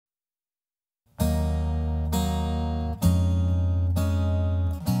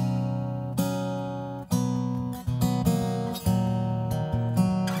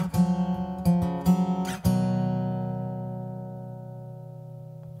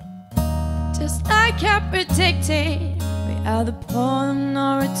Just like I predicted, we are the point of no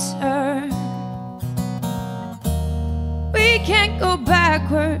return. We can't go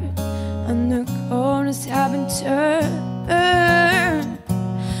backward, and the corners have been turned.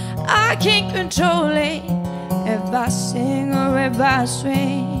 I can't control it, if I sing or if I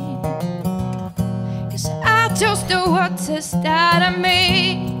swing, 'cause I chose the waters that I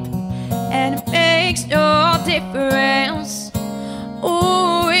made, and it makes no difference.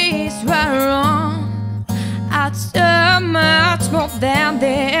 Always right or wrong, I deserve much more than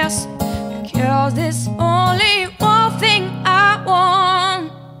this, because there's only one thing I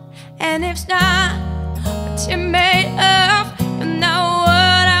want, and it's not what you're made of. You're not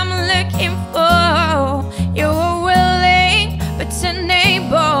what I'm looking for. You were willing but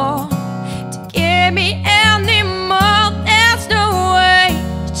unable to give me any more. There's no way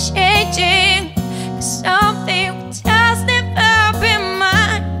you're changing, 'cause something just never been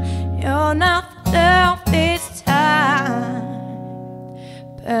mine. You're not there this time,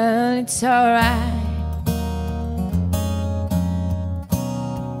 but it's alright.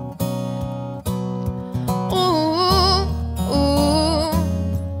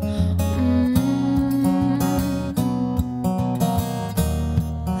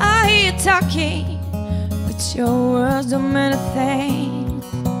 Talking, but your words don't mean a thing.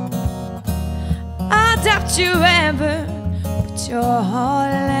 I doubt you ever put your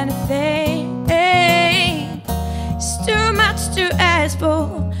heart in anything. It's too much to ask for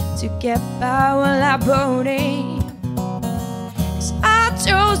to get by while I brought it. 'Cause I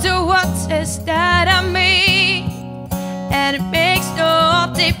chose the waters that I made, and it makes no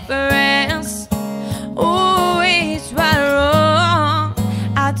difference. Always right or wrong,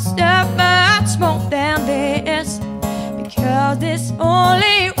 I deserve much more than this, because there's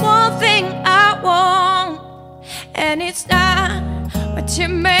only one thing I want, and it's not what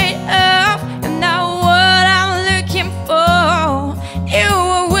you're made of. You're not what I'm looking for. You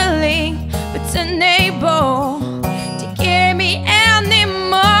were willing but unable to give me any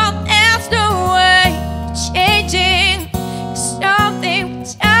more. There's no way you're changing, 'cause something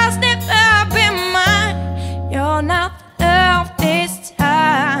just never been mine. You're not love this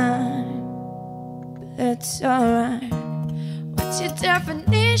time, but it's alright. What's your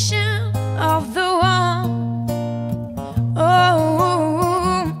definition of the one? Oh,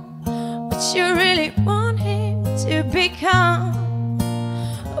 what you really want him to become?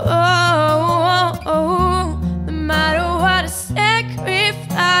 Oh, no matter what I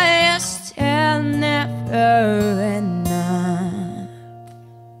sacrifice, still never enough.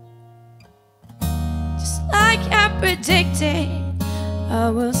 Just like I predicted, I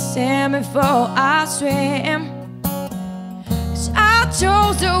will stand before I swim, 'cause I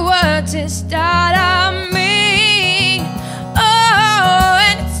chose the waters that I made. Oh,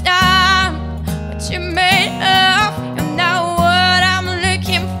 and it's not what you're made of. You're not what I'm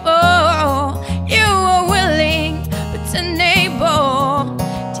looking for. You were willing but unable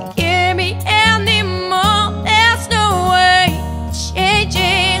to give me any more. There's no way you're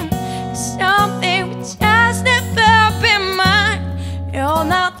changing, something which has never been mine. You're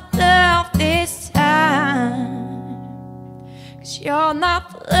not loved this time, 'cause you're not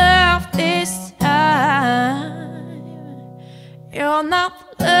loved this time. You're not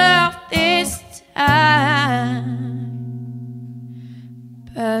loved this time,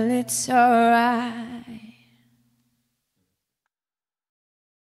 but it's alright.